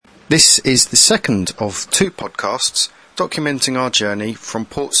This is the second of two podcasts documenting our journey from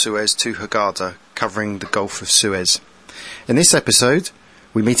Port Suez to Hurghada, covering the Gulf of Suez. In this episode,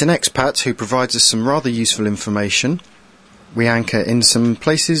 we meet an expat who provides us some rather useful information. We anchor in some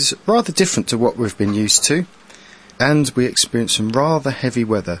places rather different to what we've been used to, and we experience some rather heavy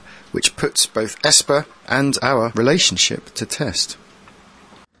weather, which puts both Esper and our relationship to test.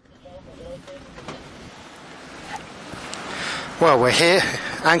 Well, we're here,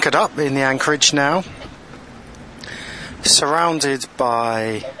 anchored up in the anchorage now, surrounded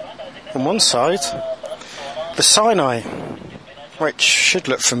by, on one side, the Sinai, which should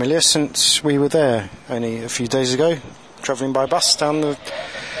look familiar since we were there only a few days ago, travelling by bus through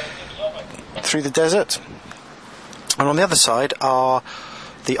the desert. And on the other side are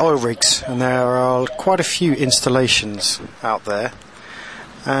the oil rigs, and there are quite a few installations out there.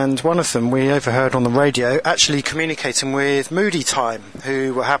 And one of them we overheard on the radio actually communicating with Moody Time,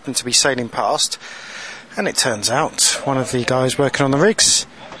 who happened to be sailing past. And it turns out one of the guys working on the rigs,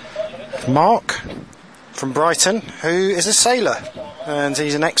 Mark from Brighton, who is a sailor, and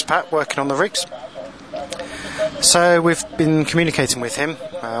he's an expat working on the rigs. So we've been communicating with him,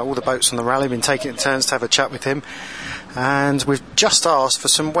 all the boats on the rally have been taking turns to have a chat with him, and we've just asked for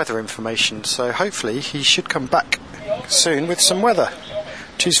some weather information, so hopefully he should come back soon with some weather,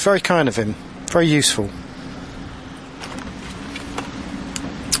 which is very kind of him, very useful.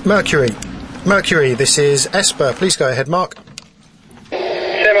 Mercury, this is Esper. Please go ahead, Mark.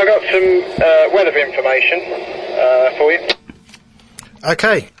 Tim, I got some weather information for you.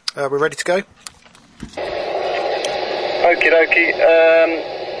 Okay, we're ready to go. Okie dokie.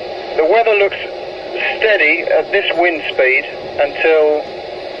 The weather looks steady at this wind speed until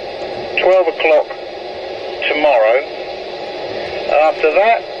 12 o'clock tomorrow. After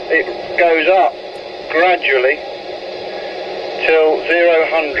that, it goes up gradually till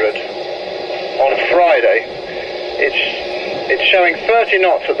 00 on Friday. It's showing 30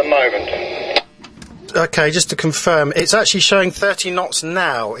 knots at the moment. Okay, just to confirm, it's actually showing 30 knots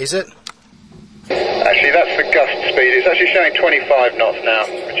now, is it? Actually, that's the gust speed. It's actually showing 25 knots now,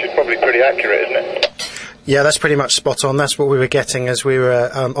 which is probably pretty accurate, isn't it? Yeah, that's pretty much spot on. That's what we were getting as we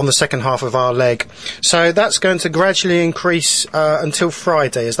were on the second half of our leg. So that's going to gradually increase until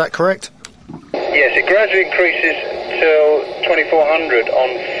Friday, is that correct? Yes, it gradually increases till 2400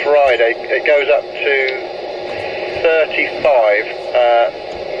 on Friday. It goes up to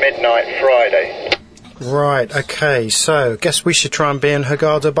 35 midnight Friday. Right, okay, so guess we should try and be in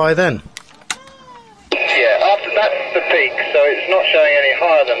Hurghada by then. Yeah, after that's the peak, so it's not showing any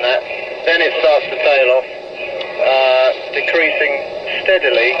higher than that. Then it starts to tail off, decreasing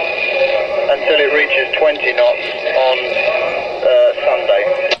steadily until it reaches 20 knots on Sunday.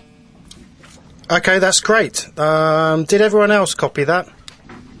 Okay, that's great. Did everyone else copy that?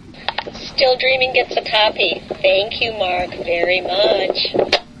 Still Dreaming gets a copy. Thank you, Mark, very much.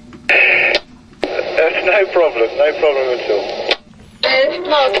 That's no problem at all.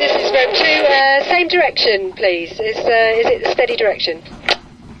 Mark, this is Rep 2. Same direction, please. Is it the steady direction?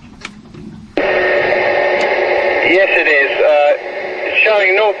 Yes, it is. It's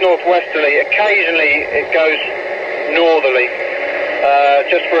showing north-northwesterly. Occasionally it goes northerly,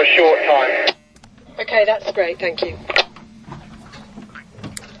 just for a short time. Okay, that's great, thank you.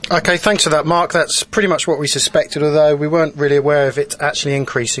 Okay, thanks for that, Mark. That's pretty much what we suspected, although we weren't really aware of it actually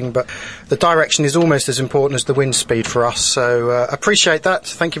increasing, but the direction is almost as important as the wind speed for us, so appreciate that.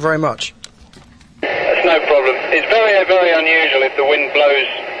 Thank you very much. That's no problem. It's very, very unusual if the wind blows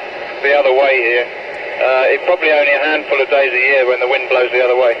the other way here. It's probably only a handful of days a year when the wind blows the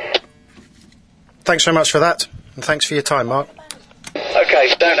other way. Thanks very much for that, and thanks for your time, Mark.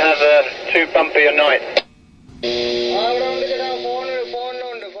 Okay, don't have too bumpy a night.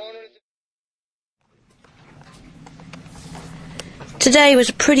 Today was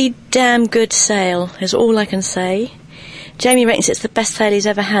a pretty damn good sail, is all I can say. Jamie reckons it's the best sail he's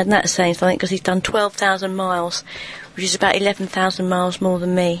ever had, and that's saying something because he's done 12,000 miles, which is about 11,000 miles more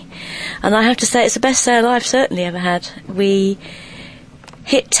than me. And I have to say it's the best sail I've certainly ever had. We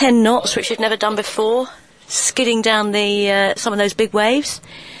hit 10 knots, which we've never done before, skidding down some of those big waves.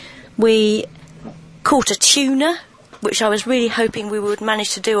 We caught a tuna, which I was really hoping we would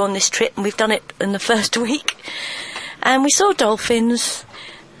manage to do on this trip, and we've done it in the first week. And we saw dolphins,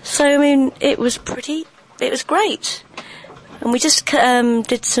 so I mean, it was great. And we just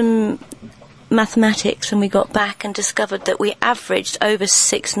did some mathematics, and we got back and discovered that we averaged over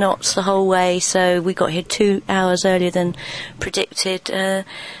 6 knots the whole way, so we got here 2 hours earlier than predicted.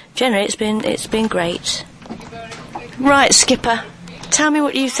 Generally, it's been great. Right, Skipper, tell me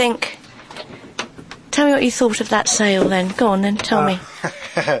what you think. Tell me what you thought of that sail then. Go on then, tell me.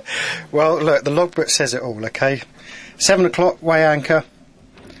 Well, look, the logbook says it all, okay? 7 o'clock, weigh anchor.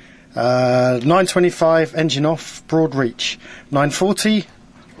 9:25, engine off, broad reach. 9:40,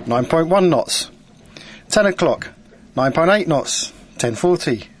 9.1 knots. 10 o'clock, 9.8 knots.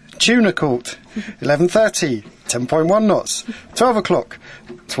 10:40, tuna caught. 11:30, 10.1 knots. 12 o'clock,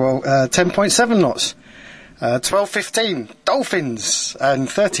 10.7 knots. 12:15, dolphins, and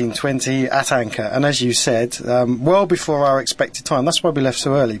 13:20 at anchor. And as you said, well before our expected time. That's why we left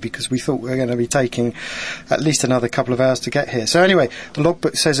so early, because we thought we were going to be taking at least another couple of hours to get here. So anyway, the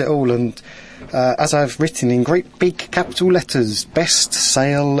logbook says it all, and as I've written in great big capital letters, best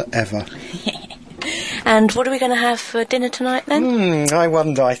sail ever. And what are we going to have for dinner tonight then? I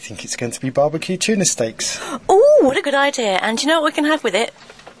wonder. I think it's going to be barbecue tuna steaks. Oh, what a good idea. And do you know what we can have with it?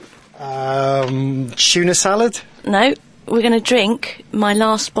 Tuna salad? No, we're going to drink my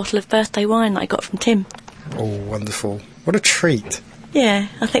last bottle of birthday wine that I got from Tim. Oh, wonderful. What a treat. Yeah,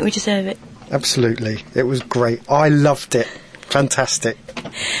 I think we deserve it. Absolutely. It was great. I loved it. Fantastic.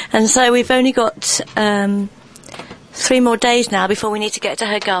 And so we've only got 3 more days now before we need to get to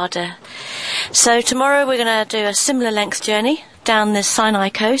Hurghada. So tomorrow we're going to do a similar length journey down the Sinai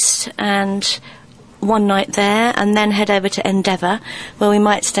coast and 1 night there, and then head over to Endeavour, where we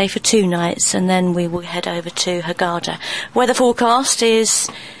might stay for 2 nights, and then we will head over to Hurghada. Weather forecast is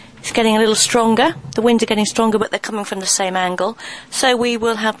it's getting a little stronger. The winds are getting stronger, but they're coming from the same angle. So we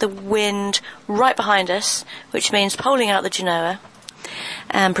will have the wind right behind us, which means poling out the Genoa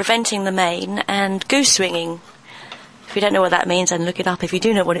and preventing the main, and goose swinging. If you don't know what that means, then look it up. If you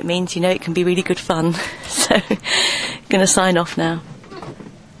do know what it means, you know it can be really good fun. So, going to sign off now.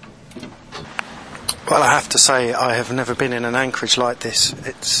 Well, I have to say, I have never been in an anchorage like this.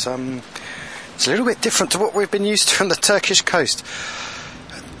 It's a little bit different to what we've been used to on the Turkish coast.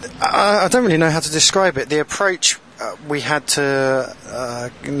 I don't really know how to describe it. The approach, we had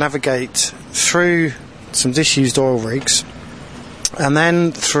to navigate through some disused oil rigs, and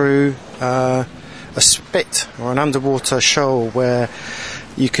then through a spit or an underwater shoal where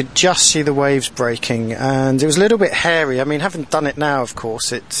you could just see the waves breaking, and it was a little bit hairy. I mean, having done it now, of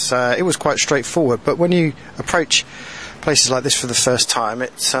course, it was quite straightforward, but when you approach places like this for the first time,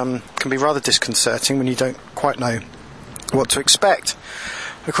 it can be rather disconcerting when you don't quite know what to expect.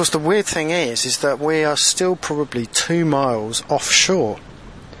 Of course, the weird thing is that we are still probably 2 miles offshore.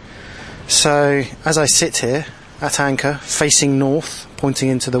 So, as I sit here at anchor, facing north, pointing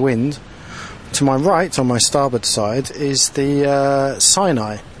into the wind, to my right, on my starboard side, is the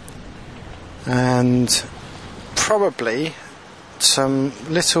Sinai, and probably some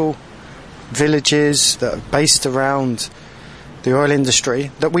little villages that are based around the oil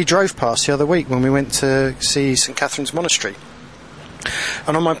industry that we drove past the other week when we went to see St Catherine's Monastery.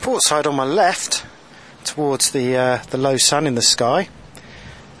 And on my port side, on my left, towards the low sun in the sky,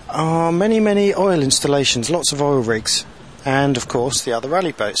 are many, many oil installations, lots of oil rigs, and of course the other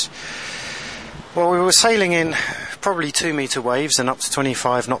rally boats. Well, we were sailing in probably 2 metre waves and up to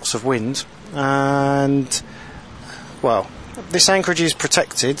 25 knots of wind, and, well, this anchorage is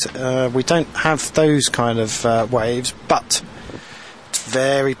protected. We don't have those kind of waves, but it's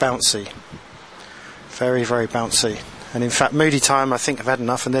very bouncy. Very, very bouncy. And in fact, Moody Time, I think, have had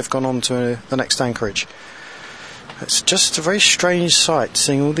enough, and they've gone on to the next anchorage. It's just a very strange sight,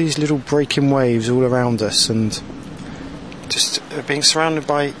 seeing all these little breaking waves all around us, and just being surrounded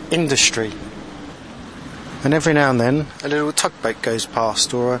by industry. And every now and then a little tugboat goes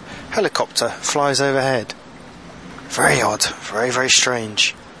past, or a helicopter flies overhead. Very odd, very, very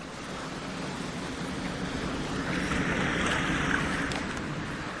strange.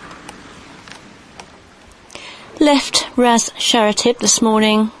 Left Ras Sharatib this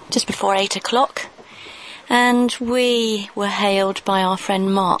morning just before 8 o'clock, and we were hailed by our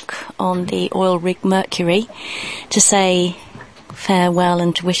friend Mark on the oil rig Mercury to say farewell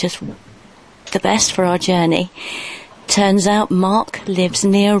and to wish us the best for our journey. Turns out Mark lives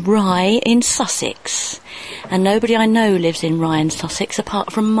near Rye in Sussex, and nobody I know lives in Rye in Sussex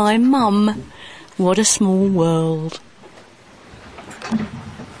apart from my mum. What a small world.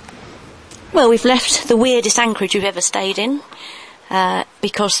 Well, we've left the weirdest anchorage we've ever stayed in,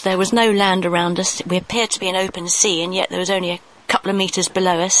 because there was no land around us. We appeared to be an open sea, and yet there was only a couple of metres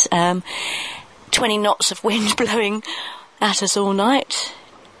below us, 20 knots of wind blowing at us all night.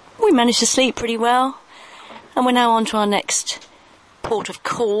 We managed to sleep pretty well, and we're now on to our next port of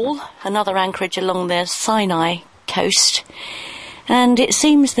call, another anchorage along the Sinai coast, and it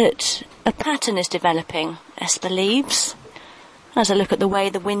seems that a pattern is developing, Esther believes. As I look at the way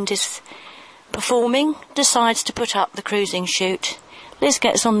the wind is performing, decides to put up the cruising chute. Liz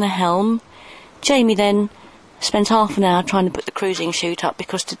gets on the helm, Jamie then spends half an hour trying to put the cruising chute up,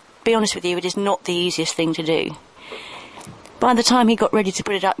 because to be honest with you, it is not the easiest thing to do. By the time he got ready to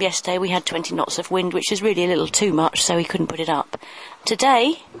put it up yesterday, we had 20 knots of wind, which is really a little too much, so he couldn't put it up.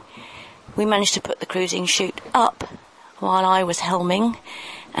 Today, we managed to put the cruising chute up while I was helming,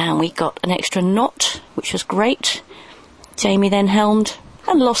 and we got an extra knot, which was great. Jamie then helmed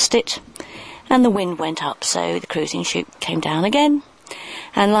and lost it, and the wind went up, so the cruising chute came down again.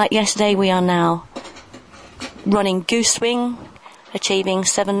 And like yesterday, we are now running goose wing, achieving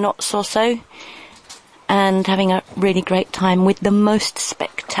 7 knots or so, and having a really great time with the most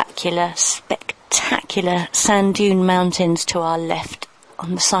spectacular sand dune mountains to our left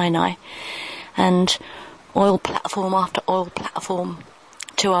on the Sinai, and oil platform after oil platform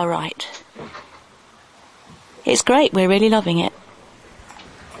to our right. It's great, we're really loving it.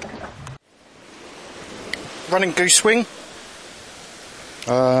 Running goose wing.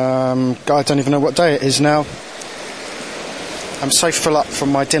 I don't even know what day it is now. I'm so full up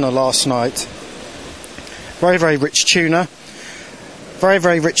from my dinner last night. Very, very rich tuna. Very,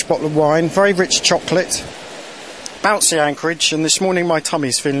 very rich bottle of wine. Very rich chocolate. Bouncy anchorage, and this morning my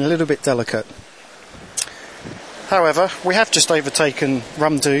tummy's feeling a little bit delicate. However, we have just overtaken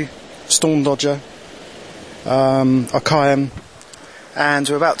Rumdu, Storm Dodger, Okayam, and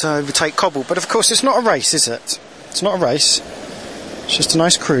we're about to overtake Cobble. But of course it's not a race, is it? It's not a race. It's just a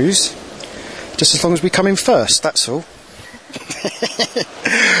nice cruise. Just as long as we come in first, that's all.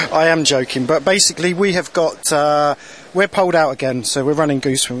 I am joking, but basically we have got... we're poled out again, so we're running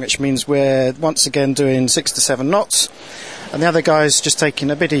goose wing, which means we're once again doing 6 to 7 knots. And the other guys just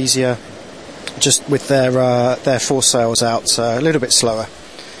taking a bit easier, just with their foresails out, so a little bit slower.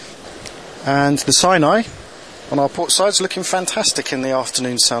 And the Sinai on our port side's looking fantastic in the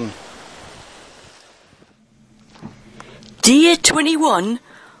afternoon sun. Day 21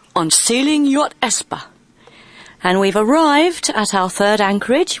 on Sailing Yacht Esper. And we've arrived at our third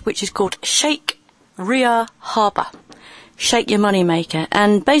anchorage, which is called Sheikh Riyah Harbour. Shake your money maker.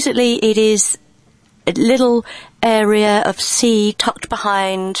 And basically it is a little area of sea tucked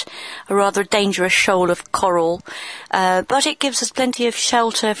behind a rather dangerous shoal of coral, but it gives us plenty of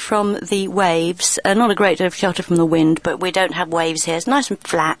shelter from the waves. Not a great deal of shelter from the wind, but we don't have waves here. It's nice and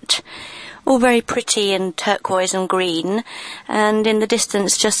flat, all very pretty and turquoise and green, and in the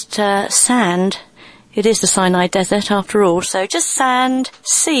distance just sand. It is the Sinai Desert after all, so just sand,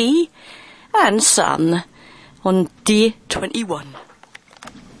 sea and sun on day 21.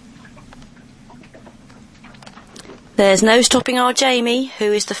 There's no stopping our Jamie, who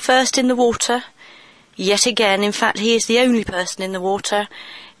is the first in the water, yet again. In fact, he is the only person in the water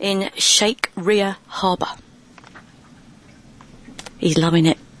in Sheikh Riyah Harbour. He's loving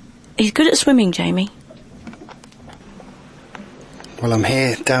it. He's good at swimming, Jamie. Well, I'm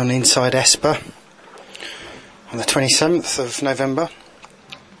here down inside Esper on the 27th of November.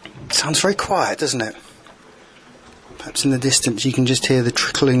 Sounds very quiet, doesn't it? Perhaps in the distance you can just hear the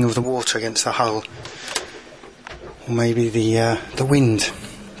trickling of the water against the hull. Or maybe the wind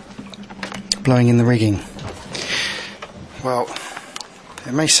blowing in the rigging. Well,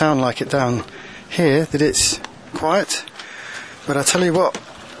 it may sound like it down here that it's quiet, but I tell you what,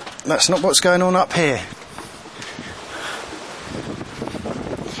 that's not what's going on up here.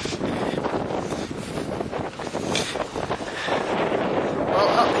 Well,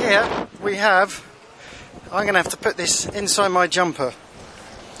 up here we have... I'm going to have to put this inside my jumper.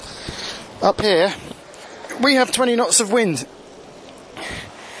 Up here we have 20 knots of wind,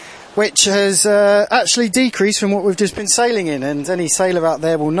 which has actually decreased from what we've just been sailing in, and any sailor out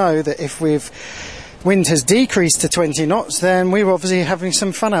there will know that if wind has decreased to 20 knots, then we were obviously having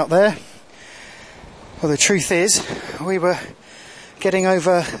some fun out there. Well, the truth is, we were getting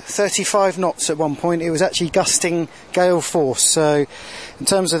over 35 knots at one point. It was actually gusting gale force, so in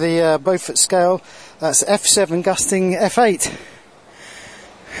terms of the Beaufort scale, that's F7 gusting F8.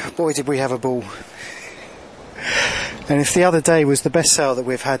 Boy, did we have a ball. And if the other day was the best sail that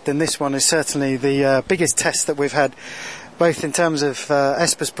we've had, then this one is certainly the biggest test that we've had, both in terms of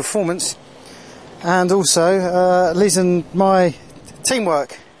Esper's performance and also Liz and my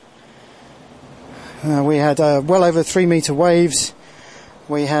teamwork. We had well over 3 metre waves.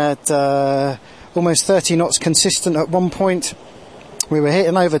 We had almost 30 knots consistent at one point. We were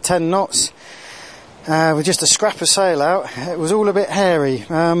hitting over 10 knots with just a scrap of sail out. It was all a bit hairy,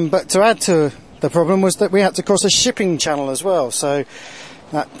 but to add to the problem was that we had to cross a shipping channel as well, so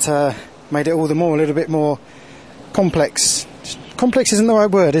that made it all the more a little bit more complex. Complex isn't the right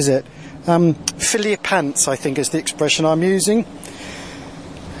word, is it? Fill your pants, I think is the expression I'm using.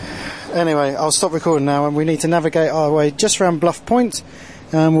 Anyway, I'll stop recording now, and we need to navigate our way just around Bluff Point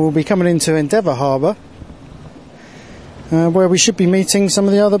and we'll be coming into Endeavour Harbour, where we should be meeting some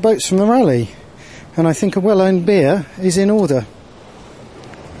of the other boats from the rally, and I think a well-owned beer is in order.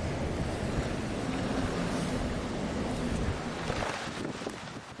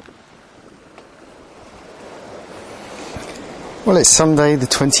 Well, it's Sunday the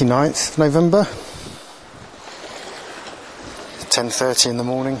 29th of November, 10:30 in the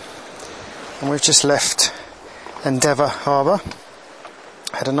morning, and we've just left Endeavour Harbour.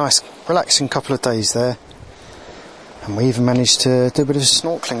 Had a nice relaxing couple of days there, and we even managed to do a bit of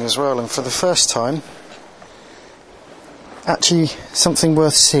snorkelling as well, and for the first time actually something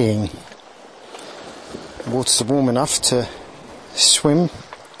worth seeing. The waters are warm enough to swim,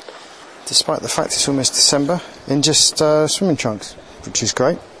 despite the fact it's almost December, in just swimming trunks, which is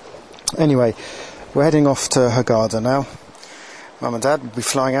great. Anyway, we're heading off to Hurghada now. Mum and Dad will be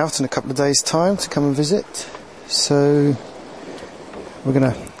flying out in a couple of days' time to come and visit, so we're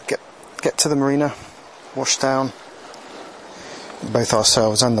going to get to the marina, wash down, both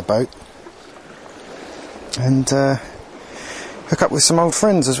ourselves and the boat, and hook up with some old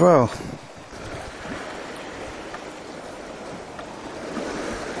friends as well.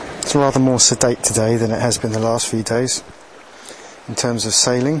 It's rather more sedate today than it has been the last few days in terms of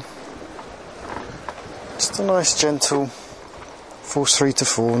sailing. Just a nice gentle force 3 to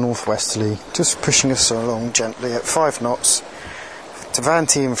 4 northwesterly, just pushing us along gently at 5 knots to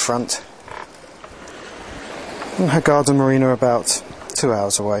Vanti in front, and Hurghada Marina about 2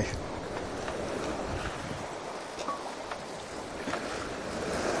 hours away.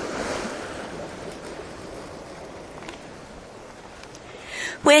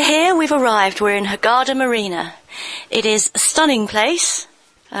 We're here, we've arrived, we're in Hurghada Marina. It is a stunning place,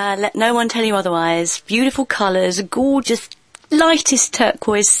 let no one tell you otherwise. Beautiful colours, gorgeous, lightest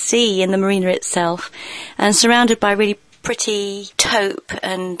turquoise sea in the marina itself, and surrounded by really pretty taupe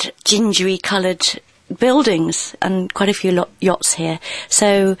and gingery coloured buildings, and quite a few yachts here.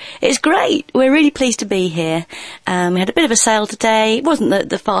 So it's great, we're really pleased to be here. We had a bit of a sail today. It wasn't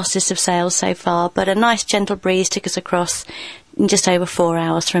the fastest of sails so far, but a nice gentle breeze took us across in just over 4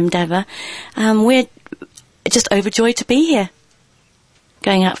 hours from Endeavour. We're just overjoyed to be here.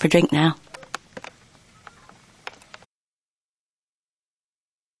 Going out for a drink now.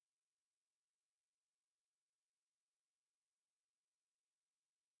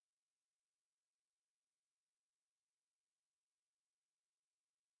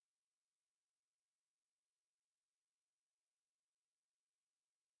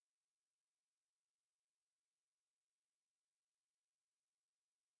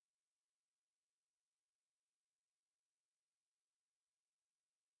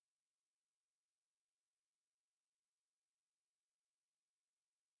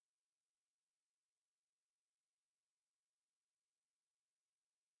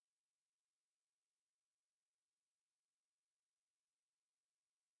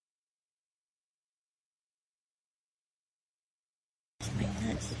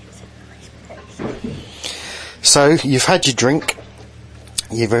 So you've had your drink.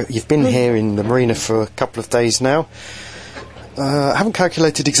 You've been here in the marina for a couple of days now. I haven't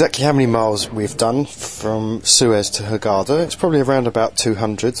calculated exactly how many miles we've done from Suez to Hurghada. It's probably around about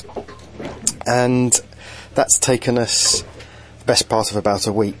 200, and that's taken us the best part of about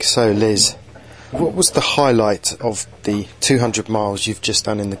a week. So Liz, what was the highlight of the 200 miles you've just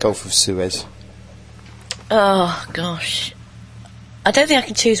done in the Gulf of Suez? Oh gosh, I don't think I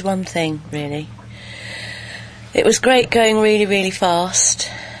can choose one thing really. It was great going really, really fast.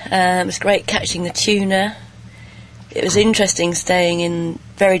 It was great catching the tuna. It was interesting staying in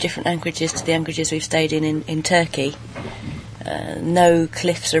very different anchorages to the anchorages we've stayed in Turkey. No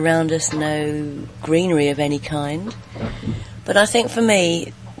cliffs around us, no greenery of any kind. But I think for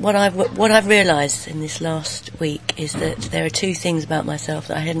me, what I've realised in this last week is that there are two things about myself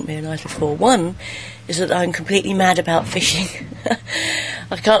that I hadn't realised before. One is that I'm completely mad about fishing.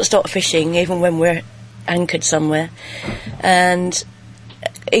 I can't stop fishing even when we're anchored somewhere. And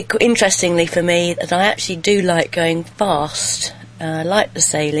interestingly for me, that I actually do like going fast. I like the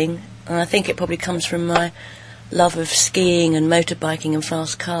sailing, and I think it probably comes from my love of skiing and motorbiking and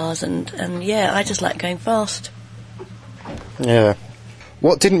fast cars, and yeah, I just like going fast. Yeah.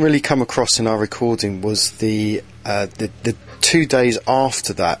 What didn't really come across in our recording was the 2 days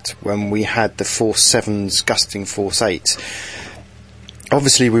after that, when we had the Force 7s gusting Force 8s.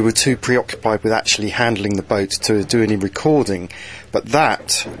 Obviously we were too preoccupied with actually handling the boat to do any recording, but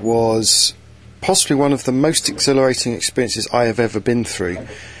that was possibly one of the most exhilarating experiences I have ever been through.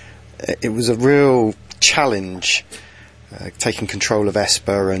 It was a real challenge, taking control of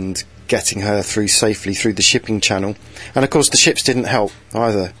Esper and getting her through safely through the shipping channel. And of course the ships didn't help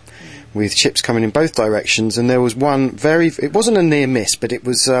either, with ships coming in both directions, and there was one it wasn't a near miss, but it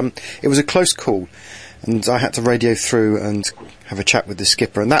was a close call, and I had to radio through and have a chat with the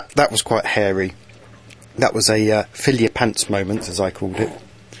skipper, and that was quite hairy. That was a fill your pants moment, as I called it.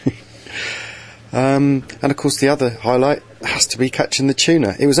 And of course the other highlight has to be catching the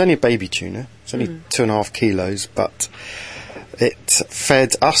tuna. It was only a baby tuna, it's only 2.5 kilos, but it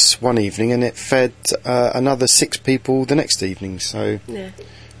fed us one evening and it fed another 6 people the next evening, so... Yeah.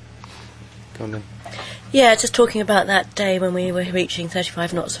 Go on then. Yeah, just talking about that day when we were reaching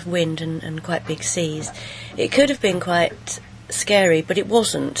 35 knots of wind and quite big seas. It could have been quite scary, but it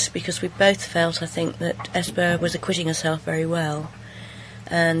wasn't, because we both felt, I think, that Esper was acquitting herself very well.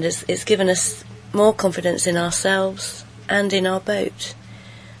 And it's given us more confidence in ourselves and in our boat.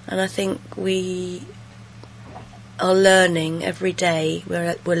 And I think we are learning every day.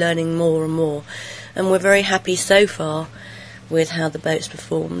 We're learning more and more. And we're very happy so far with how the boat's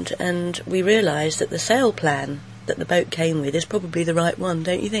performed. And we realise that the sail plan that the boat came with is probably the right one,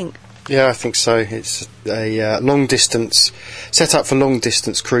 don't you think? Yeah, I think so. It's a long distance, set up for long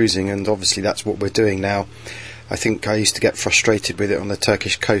distance cruising, and obviously that's what we're doing now. I think I used to get frustrated with it on the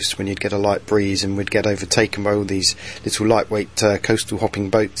Turkish coast when you'd get a light breeze and we'd get overtaken by all these little lightweight coastal hopping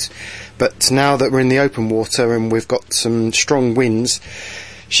boats. But now that we're in the open water and we've got some strong winds,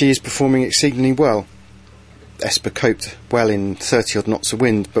 she is performing exceedingly well. Esper coped well in 30 odd knots of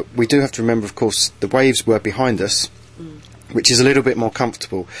wind, but we do have to remember, of course, the waves were behind us, which is a little bit more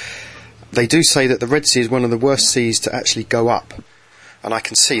comfortable. They do say that the Red Sea is one of the worst seas to actually go up. And I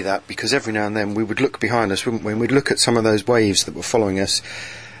can see that, because every now and then we would look behind us, wouldn't we? And we'd look at some of those waves that were following us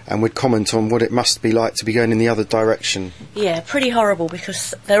and we'd comment on what it must be like to be going in the other direction. Yeah, pretty horrible,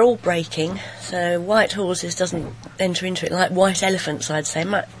 because they're all breaking, so white horses doesn't enter into it, like white elephants, I'd say.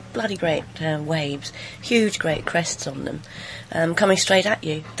 Bloody great waves, huge great crests on them, coming straight at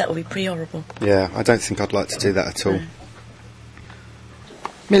you. That would be pretty horrible. Yeah, I don't think I'd like to do that at all.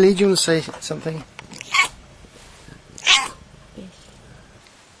 Millie, do you want to say something?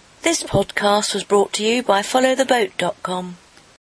 This podcast was brought to you by followtheboat.com.